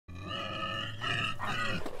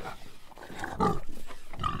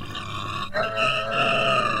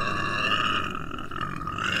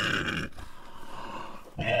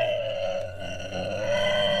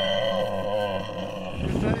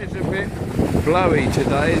blowy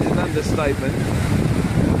today is an understatement,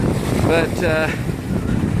 but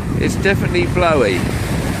it's definitely blowy,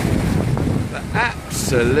 but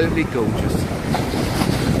absolutely gorgeous.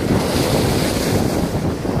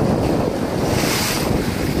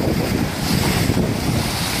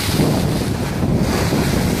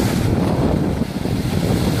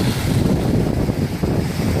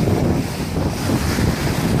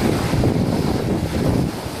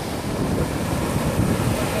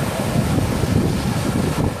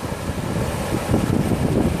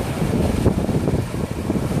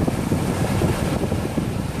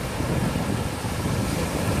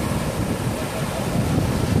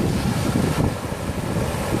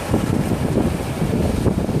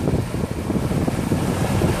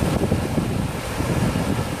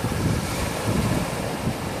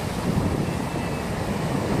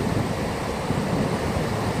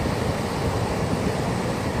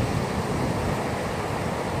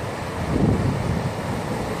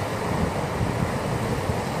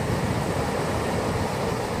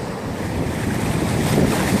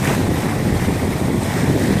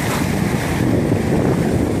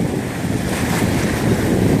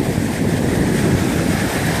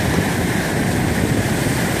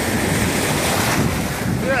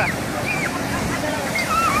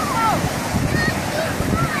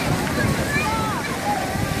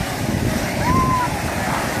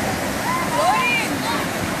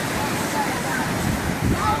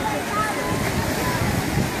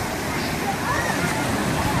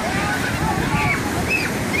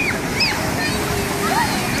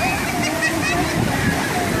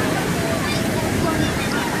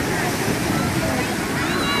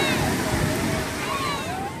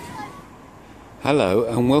 Hello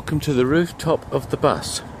and welcome to the rooftop of the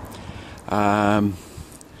bus. Now,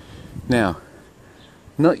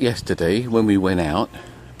 not yesterday when we went out,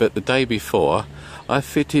 but the day before, I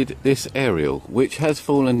fitted this aerial, which has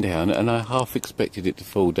fallen down, and I half expected it to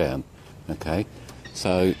fall down. Okay,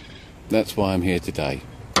 so that's why I'm here today.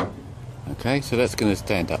 Okay, so that's going to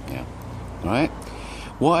stand up now. Alright,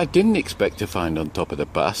 what I didn't expect to find on top of the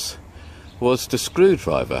bus was the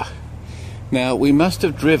screwdriver. Now, we must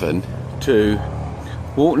have driven to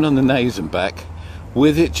Walton on the Naze and back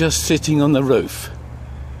with it just sitting on the roof.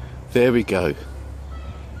 There we go.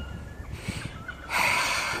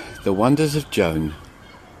 The wonders of Joan.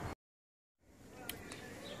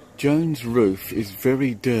 Joan's roof is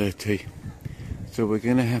very dirty, so we're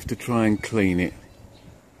going to have to try and clean it,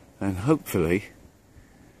 and hopefully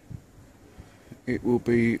it will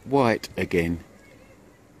be white again.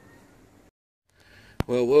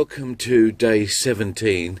 Well, welcome to day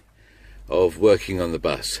 17 of working on the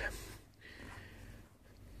bus.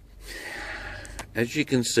 As you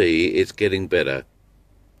can see, it's getting better.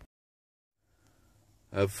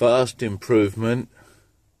 A vast improvement,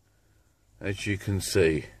 as you can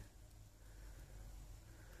see.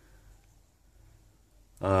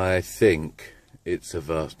 I think it's a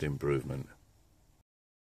vast improvement.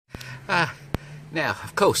 Now,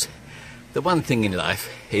 of course, the one thing in life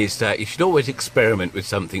is that you should always experiment with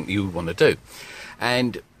something you want to do.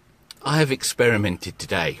 And I have experimented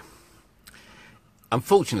today.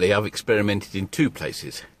 Unfortunately, I've experimented in two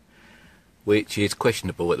places, which is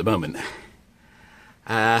questionable at the moment.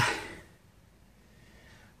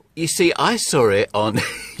 You see, I saw it on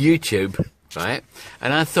YouTube, right?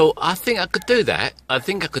 And I thought, I think I could do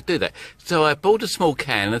that. So I bought a small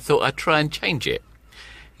can and thought I'd try and change it,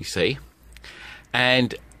 you see.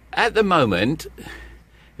 And at the moment,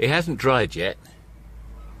 it hasn't dried yet.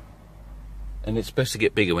 And it's supposed to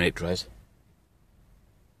get bigger when it dries.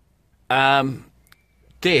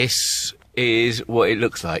 This is what it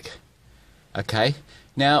looks like. Okay,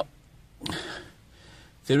 now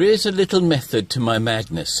there is a little method to my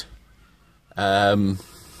madness, but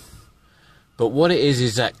what it is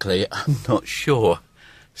exactly, I'm not sure.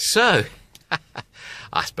 So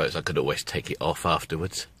I suppose I could always take it off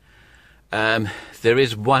afterwards. There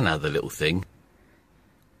is one other little thing.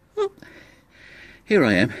 Oh, here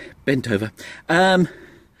I am, bent over. Now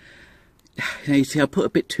you see, I put a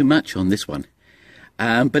bit too much on this one.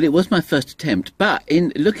 But it was my first attempt. But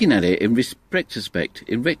in looking at it in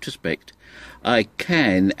retrospect, I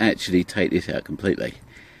can actually take this out completely.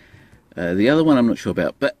 The other one I'm not sure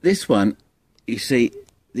about. But this one, you see,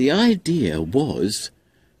 the idea was,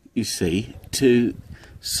 you see, to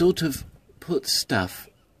sort of put stuff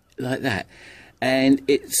like that. And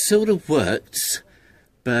it sort of works,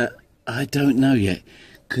 but I don't know yet,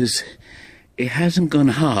 because it hasn't gone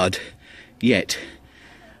hard yet.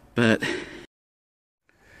 But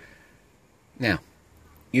now,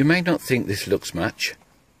 you may not think this looks much,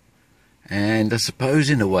 and I suppose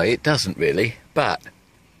in a way it doesn't really, but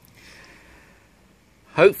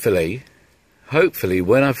hopefully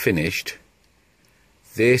when I've finished,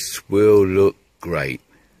 this will look great.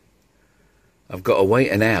 I've got to wait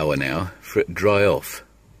an hour now for it to dry off.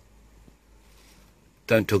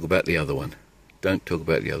 Don't talk about the other one. Don't talk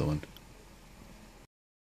about the other one.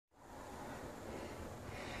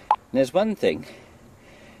 There's one thing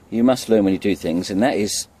you must learn when you do things, and that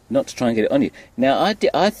is not to try and get it on you. Now,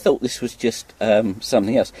 I thought this was just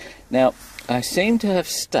something else. Now, I seem to have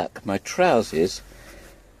stuck my trousers,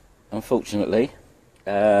 unfortunately,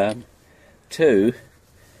 to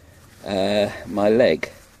my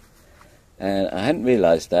leg. And I hadn't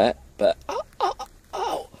realised that, but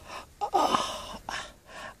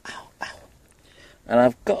and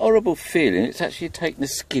I've got a horrible feeling it's actually taking the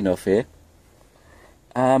skin off here.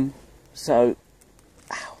 So,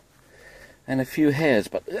 ow, and a few hairs,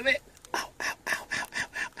 but look at it. Ow, ow, ow, ow, ow,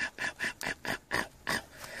 ow, ow, ow, ow, ow, ow.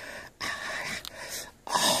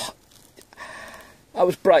 Oh, I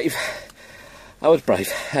was brave. I was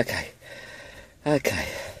brave. Okay. Okay.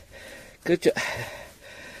 Good job.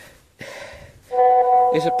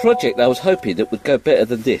 It's a project I was hoping that would go better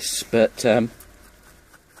than this, but I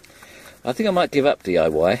think I might give up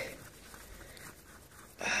DIY.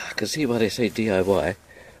 I can see why they say DIY.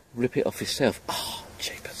 Rip it off yourself. Oh,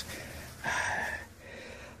 jeepers.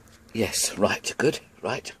 Yes, right, good,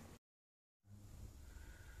 right.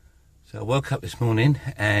 So I woke up this morning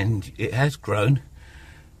and it has grown,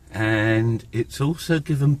 and it's also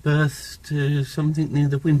given birth to something near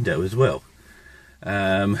the window as well.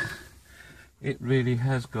 It really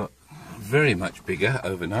has got very much bigger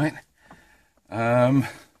overnight. My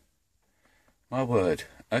word.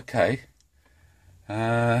 Okay.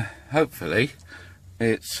 Hopefully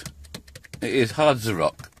it is hard as a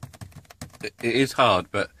rock. It is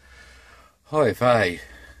hard, but hoi vey.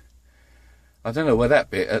 I don't know where that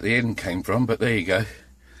bit at the end came from, but there you go.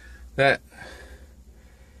 That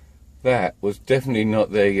was definitely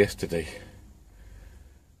not there yesterday.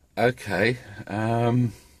 Okay.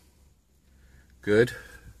 Good.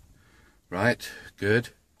 Right, good.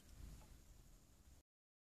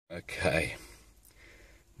 Okay.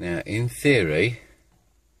 Now, in theory,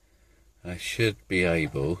 I should be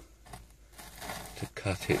able to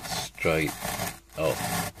cut it straight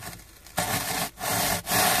off.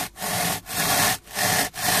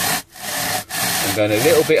 I'm going a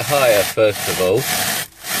little bit higher first of all,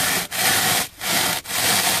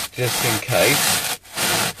 just in case.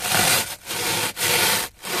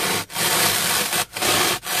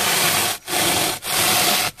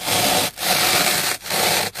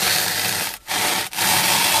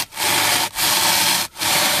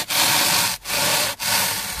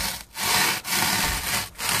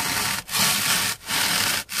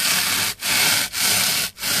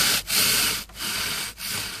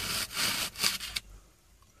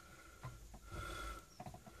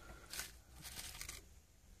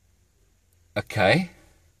 Okay.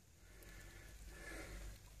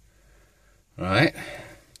 Right.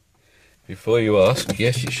 Before you ask,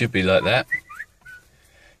 yes, it should be like that.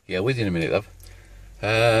 Yeah, with you in a minute, love.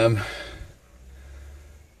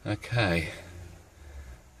 Okay.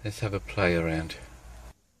 Let's have a play around.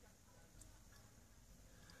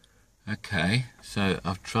 Okay, so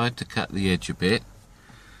I've tried to cut the edge a bit.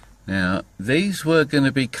 Now, these were going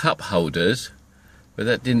to be cup holders, but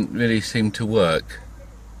that didn't really seem to work.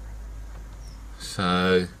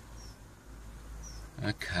 So,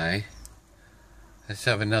 okay, let's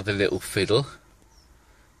have another little fiddle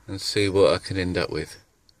and see what I can end up with.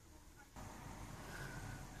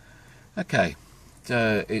 Okay,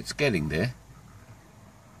 so it's getting there.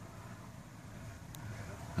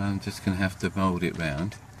 I'm just going to have to mould it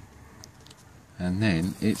round, and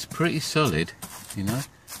then it's pretty solid, you know,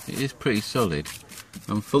 it is pretty solid.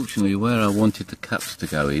 Unfortunately, where I wanted the cups to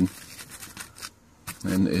go in,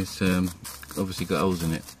 and it's obviously got holes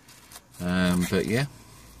in it, but yeah,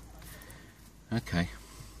 okay,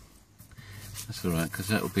 that's alright, because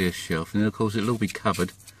that will be a shelf, and then of course it'll all be covered.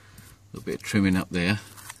 A little bit of trimming up there,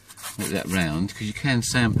 make that round, because you can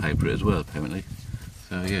sandpaper it as well apparently.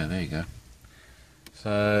 So yeah, there you go.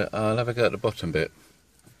 So I'll have a go at the bottom bit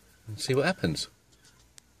and see what happens.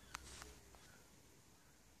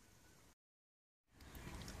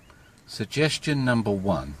 Suggestion number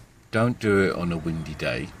 1, don't do it on a windy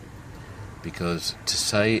day, because to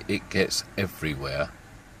say it gets everywhere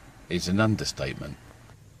is an understatement.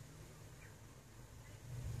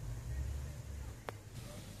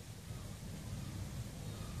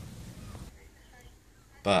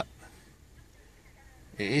 But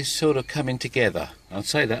it is sort of coming together. I'll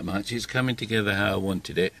say that much, it's coming together how I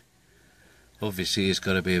wanted it. Obviously it's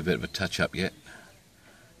got to be a bit of a touch up yet,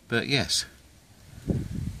 but yes,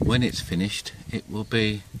 when it's finished, it will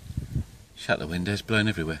be, shut the windows, blowing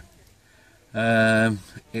everywhere.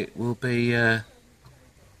 It will be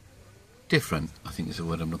different, I think is the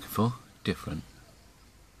word I'm looking for, different.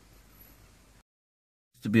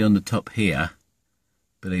 To be on the top here,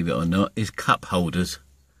 believe it or not, is cup holders.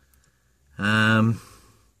 But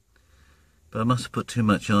I must have put too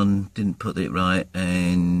much on, didn't put it right,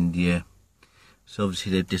 and yeah, so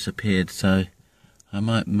obviously they've disappeared, so I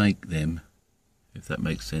might make them, if that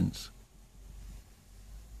makes sense,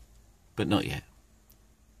 but not yet.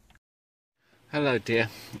 Hello dear.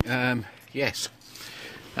 Yes,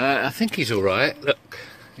 I think he's alright. Look,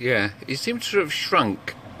 yeah, he seems to have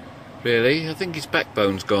shrunk, really. I think his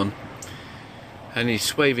backbone's gone and he's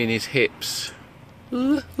swaying his hips.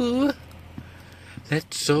 Ooh, ooh.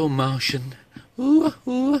 That's so Martian. Ooh,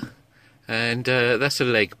 ooh. And that's a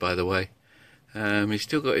leg, by the way. He's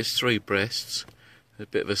still got his 3 breasts, a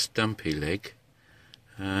bit of a stumpy leg,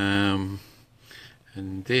 and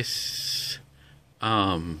this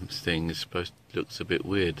arm thing looks a bit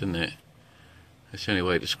weird, doesn't it? That's the only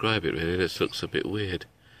way to describe it, really. This looks a bit weird,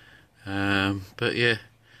 but yeah,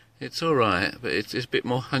 it's all right. But it's a bit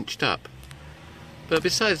more hunched up. But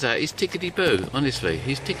besides that, he's tickety-boo. Honestly,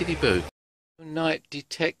 he's tickety-boo. Night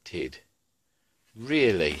detected.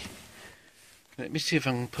 Really? Let me see if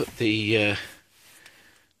I can put the.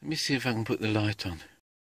 Let me see if I can put the light on.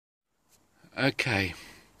 Okay.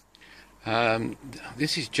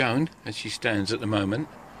 This is Joan as she stands at the moment.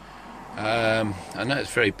 I know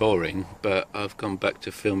it's very boring, but I've gone back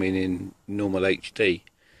to filming in normal HD,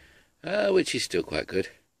 which is still quite good.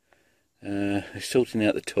 Sorting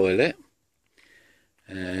out the toilet,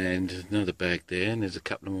 and another bag there, and there's a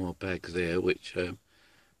couple of more bags there, which I've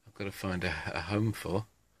got to find a home for.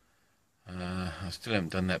 I still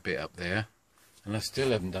haven't done that bit up there, and I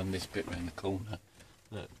still haven't done this bit round the corner.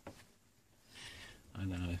 Look, I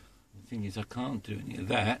know. The thing is, I can't do any of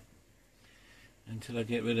that until I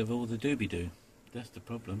get rid of all the doobie-doo. That's the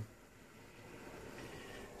problem.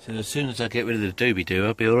 So as soon as I get rid of the doobie-doo,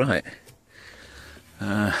 I'll be alright.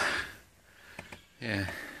 Yeah.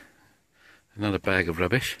 Another bag of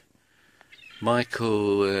rubbish.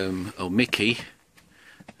 Mickey,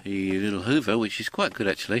 the little Hoover, which is quite good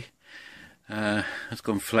actually, has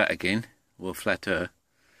gone flat again, well, flatter.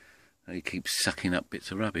 He keeps sucking up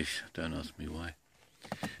bits of rubbish. Don't ask me why.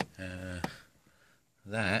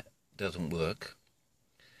 That doesn't work.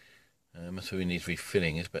 So he needs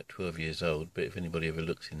refilling. It's about 12 years old, but if anybody ever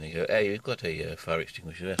looks in there, you go, hey, you've got a fire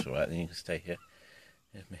extinguisher, that's alright, then you can stay here.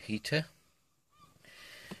 There's my heater.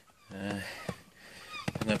 And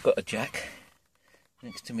I've got a jack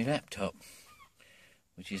next to my laptop,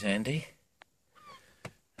 which is handy.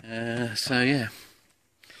 So yeah,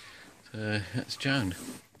 so that's Joan.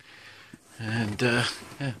 And yeah.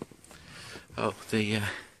 Oh, yeah,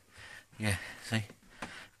 see,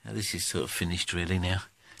 now this is sort of finished really now,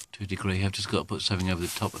 to a degree. I've just got to put something over the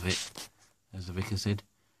top of it, as the vicar said,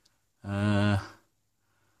 to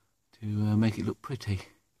make it look pretty.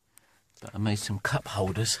 But I made some cup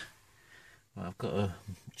holders. Well, I've got to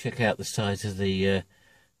check out the size of the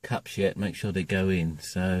cups yet, make sure they go in.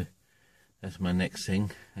 So that's my next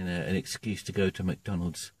thing, and an excuse to go to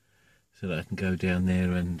McDonald's so that I can go down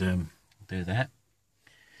there and do that.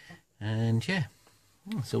 And yeah,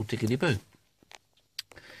 it's all tickety-boo.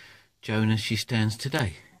 Joan as she stands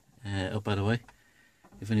today. Oh, by the way,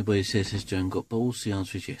 if anybody says, has Joan got balls, the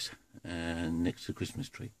answer is yes. Next to the Christmas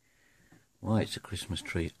tree. Why it's a Christmas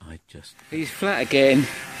tree, I just... He's flat again.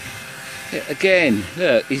 Again,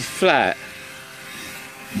 look, he's flat.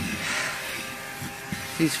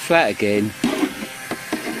 He's flat again.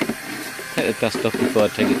 Take the dust off before I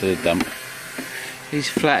take it to the dump. He's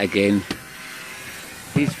flat again.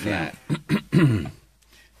 He's flat.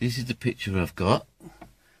 This is the picture I've got,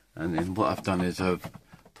 and then what I've done is I've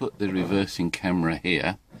put the reversing camera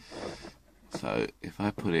here. So if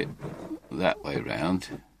I put it that way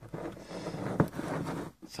round,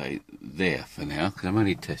 say there for now, because I'm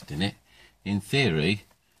only testing it, in theory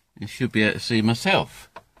you should be able to see myself,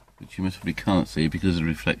 which you most probably can't see because of the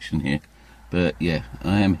reflection here, but yeah,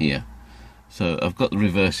 I am here. So I've got the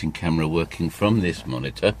reversing camera working from this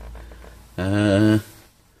monitor,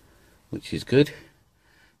 which is good.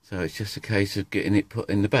 So it's just a case of getting it put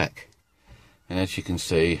in the back. And as you can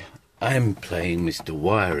see, I'm playing Mr.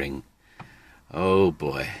 Wiring. Oh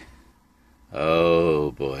boy.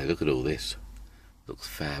 Oh boy, look at all this. Looks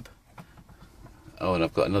fab. Oh, and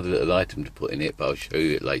I've got another little item to put in it, but I'll show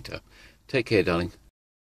you it later. Take care, darling.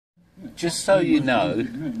 Just so you know,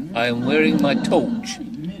 I am wearing my torch.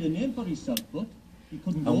 I'm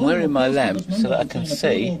wearing my lamp so that I can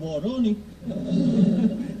see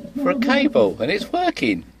for a cable, and it's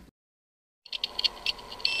working.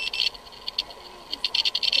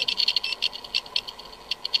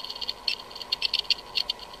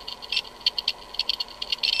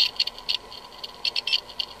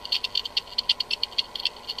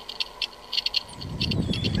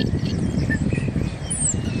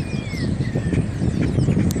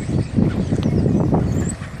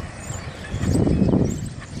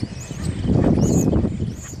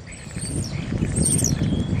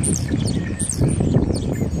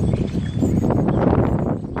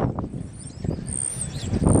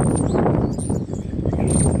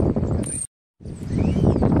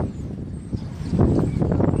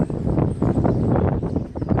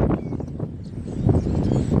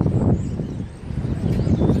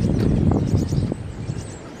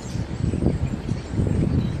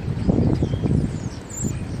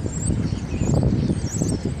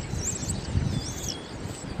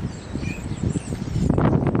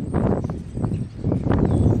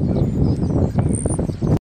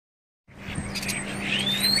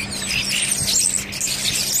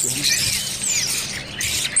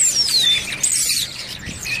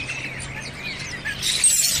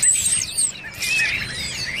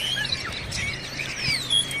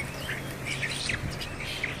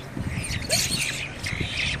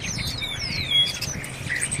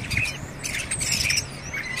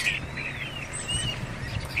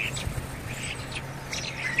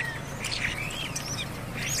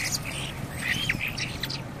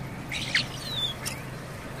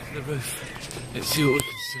 The roof. Let's see what we can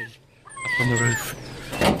see up on the roof.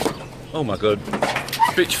 Oh my god,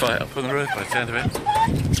 bitch fight up on the roof by the sound of it.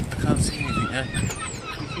 I can't see anything now.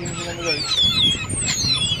 Can you see anything on the roof?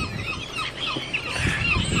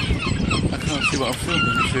 I can't see what I'm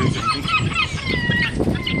filming if there is anything.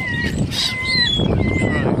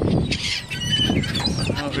 I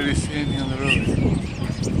can't really see anything on the roof.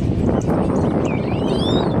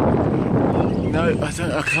 No,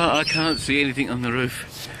 I can't see anything on the roof.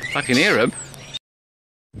 I can hear them.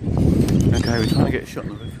 Okay, we're trying to get a shot on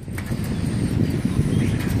the roof.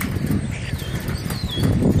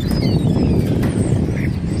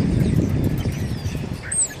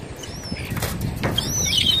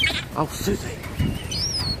 Oh, Susie!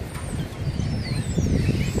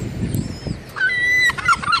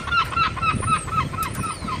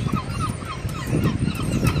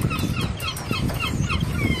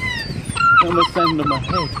 Almost standing on my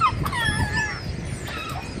head.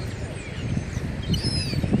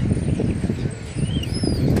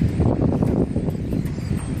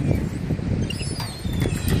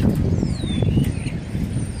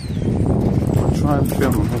 Try and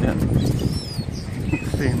film them without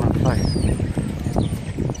seeing my face.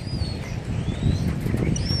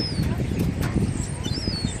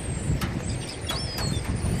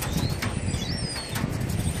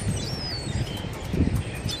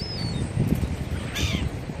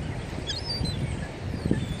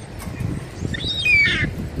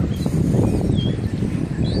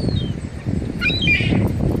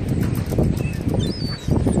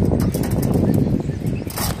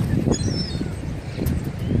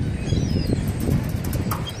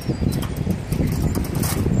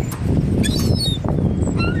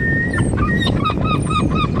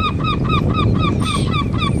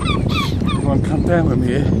 Come down with me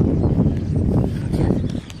here.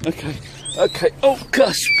 Okay. Oh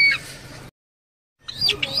gosh.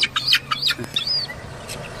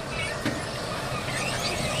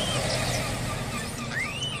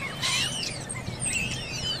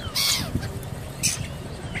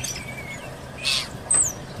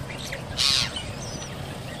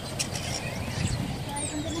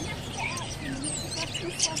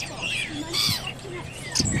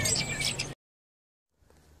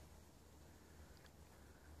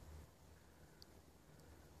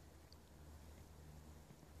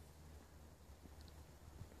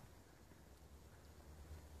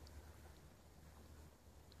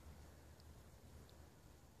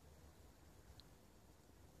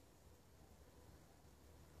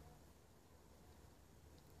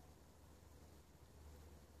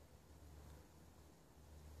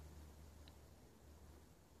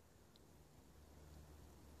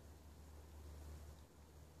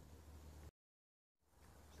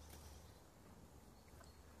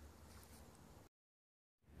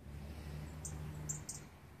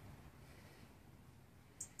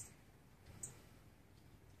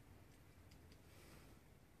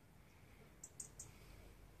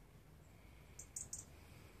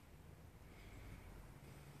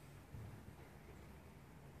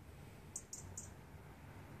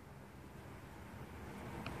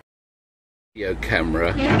 Video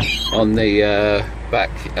camera on the back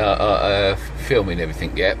filming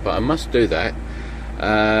everything yet, but I must do that.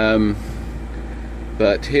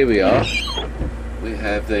 But here we are. We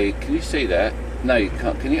have the, can you see that? No, you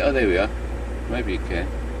can't. Can you? Oh, there we are. Maybe you can.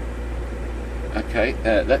 Okay,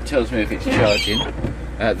 that tells me if it's charging.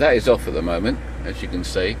 That is off at the moment, as you can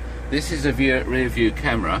see. This is a rear view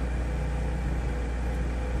camera.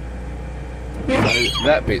 So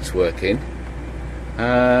that bit's working.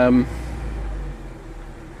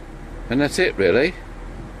 And that's it, really.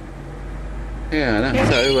 Yeah, I know.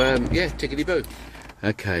 So, yeah, tickety-boo.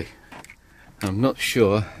 Okay, I'm not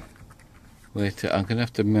sure where to... I'm going to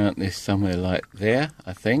have to mount this somewhere like there,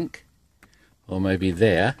 I think. Or maybe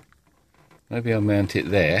there. Maybe I'll mount it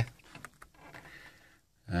there.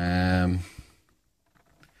 I'll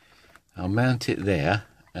mount it there,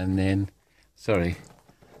 and then... Sorry.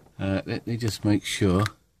 Let me just make sure.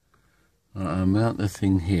 I'll mount the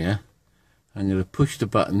thing here. I'm going to push the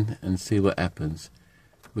button and see what happens.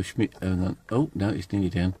 Wish me... Oh, no, it's nearly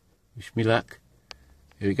down. Wish me luck.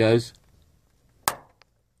 Here he goes.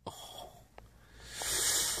 Oh.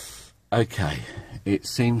 Okay, it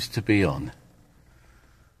seems to be on.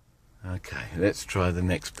 Okay, let's try the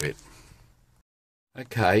next bit.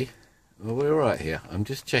 Okay, well, we're all right here. I'm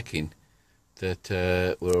just checking that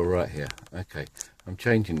we're all right here. Okay, I'm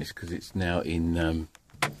changing this because it's now in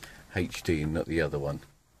HD and not the other one.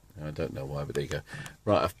 I don't know why, but there you go.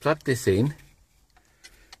 Right, I've plugged this in.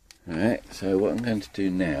 Alright, so what I'm going to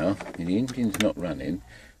do now, and the engine's not running,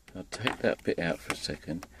 I'll take that bit out for a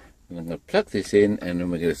second, and I'm going to plug this in, and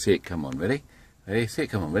then we're going to see it come on. Ready? Ready? See it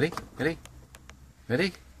come on. Ready? Ready?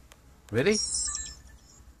 Ready? Ready?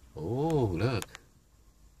 Oh, look.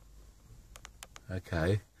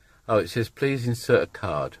 Okay. Oh, it says please insert a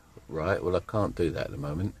card. Right, well I can't do that at the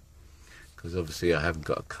moment, because obviously I haven't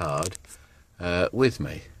got a card with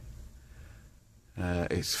me.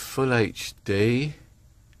 It's full HD.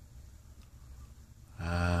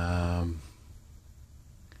 I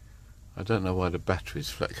don't know why the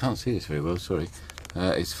battery's flat. I can't see this very well, sorry.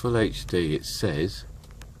 It's full HD, it says.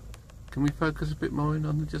 Can we focus a bit more in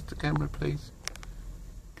on just the camera, please?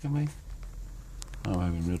 Can we? Oh,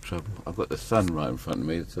 I'm having real trouble. I've got the sun right in front of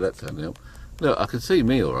me, so that's going to help. Look, I can see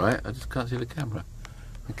me all right, I just can't see the camera.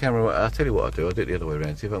 The camera, I'll tell you what I'll do it the other way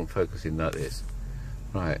around, see if I can focus in like this.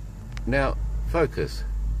 Right, now, focus.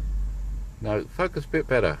 No, focus a bit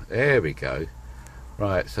better. There we go.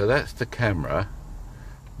 Right, so that's the camera.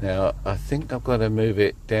 Now, I think I've got to move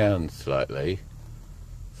it down slightly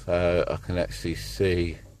so I can actually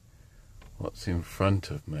see what's in front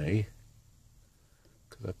of me.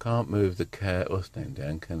 Because I can't move the cat or stand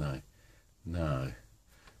down, can I? No.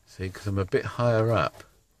 See, because I'm a bit higher up.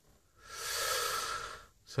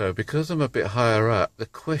 So, because I'm a bit higher up, the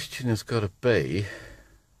question has got to be,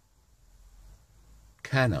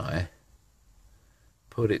 can I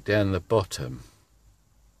put it down the bottom?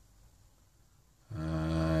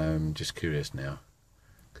 I'm just curious now,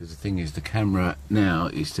 because the thing is, the camera now,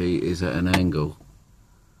 you see, is at an angle.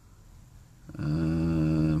 I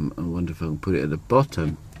wonder if I can put it at the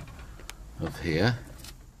bottom of here.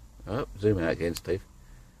 Oh, zoom out again, Steve.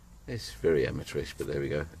 It's very amateurish, but there we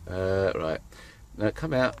go. Right, now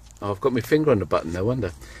come out. Oh, I've got my finger on the button, no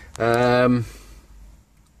wonder. I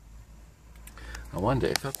wonder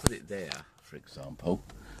if I put it there, for example,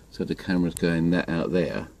 so the camera's going that out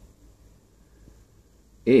there.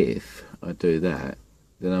 If I do that,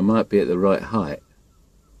 then I might be at the right height,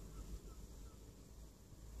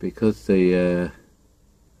 because the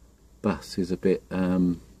bus is a bit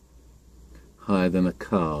higher than a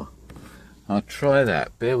car. I'll try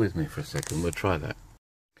that. Bear with me for a second. We'll try that.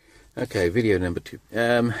 Okay, video number 2.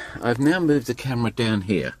 I've now moved the camera down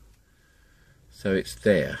here, so it's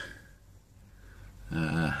there,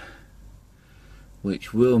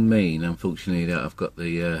 which will mean, unfortunately, that I've got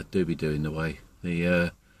the doobie-doo in the way.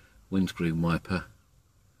 The windscreen wiper.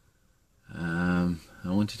 I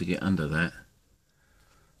wanted to get under that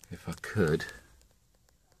if I could.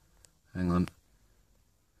 Hang on.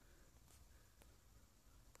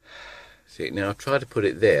 See, now I've tried to put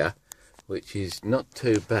it there, which is not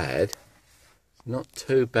too bad. Not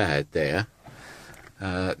too bad there.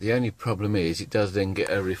 The only problem is it does then get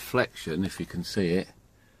a reflection, if you can see it.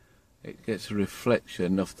 It gets a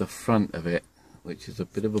reflection off the front of it, which is a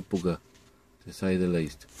bit of a bugger, to say the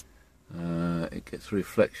least. It gets a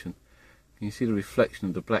reflection. Can you see the reflection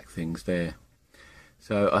of the black things there?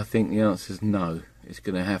 So I think the answer is no. It's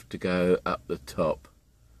going to have to go up the top.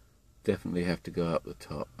 Definitely have to go up the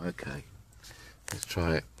top. Okay, let's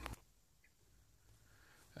try it.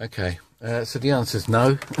 Okay, so the answer is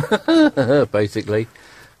no, basically.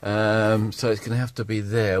 So it's going to have to be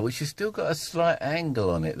there, which has still got a slight angle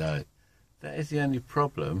on it though. That is the only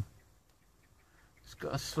problem. It's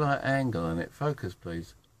got a slight angle on it. Focus,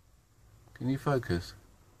 please. Can you focus?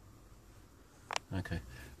 Okay.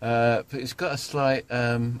 But it's got a slight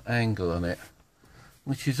angle on it,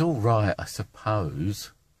 which is all right, I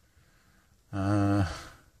suppose. There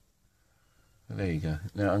you go.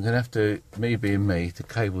 Now I'm going to have to, me being me, the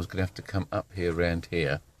cable's going to have to come up here, around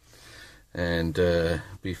here, and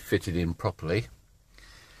be fitted in properly.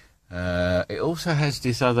 It also has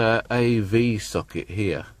this other AV socket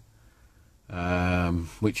here,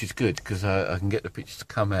 which is good because I can get the picture to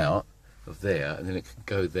come out of there, and then it can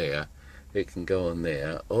go there, it can go on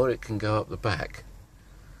there, or it can go up the back.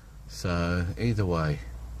 So either way,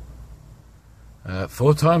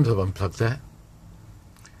 4 times I've unplugged that.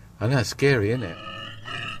 I know, it's scary, isn't it?